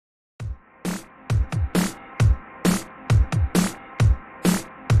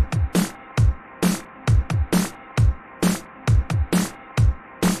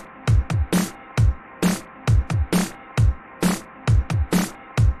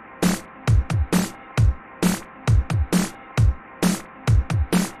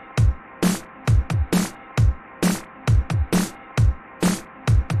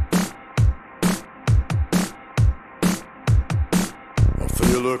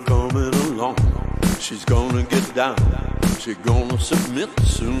her coming along. She's gonna get down, she's gonna submit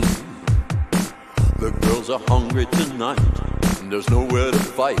soon. The girls are hungry tonight, and there's nowhere to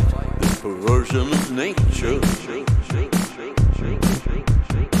fight this perversion of nature.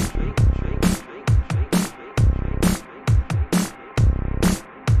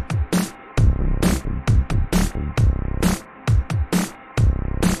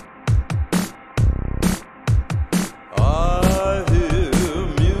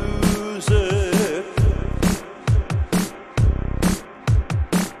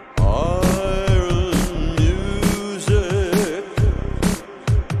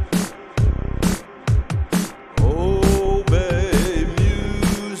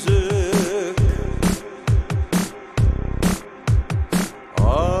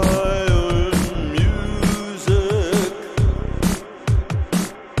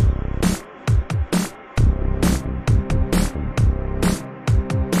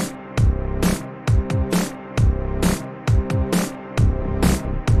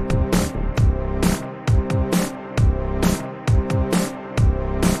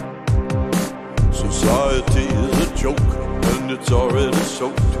 Society is a joke, and it's already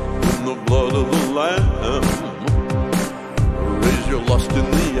soaked in the blood of the Lamb. Raise your lust in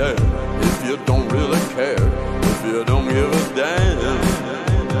the air if you don't really care, if you don't give a damn.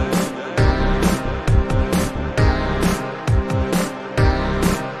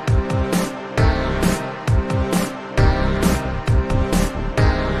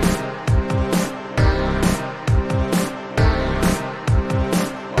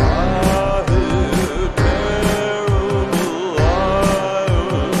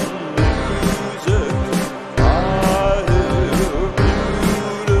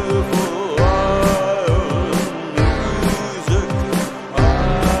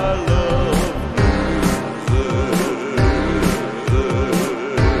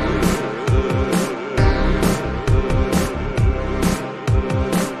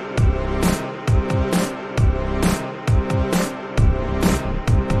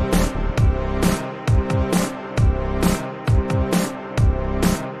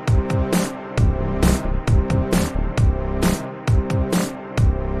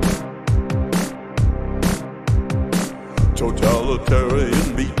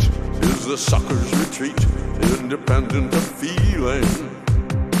 Totalitarian beat is the sucker's retreat, independent of feeling.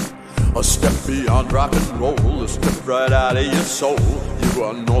 A step beyond rock and roll, a step right out of your soul. You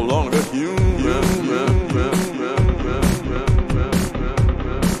are no longer human.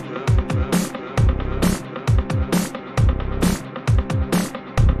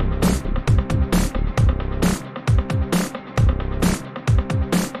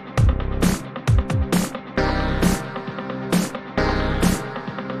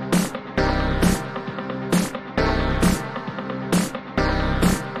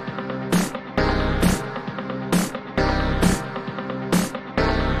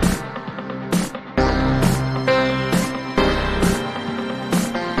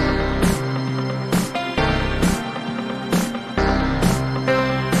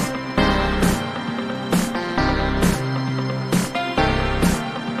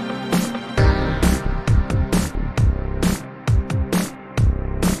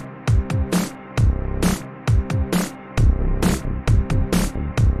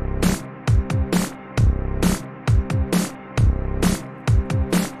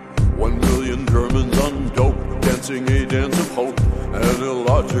 Germans on dope, dancing a dance of hope, an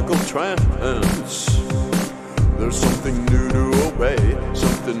illogical trance. There's something new to obey,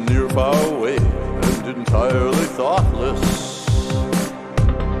 something near, far away, and entirely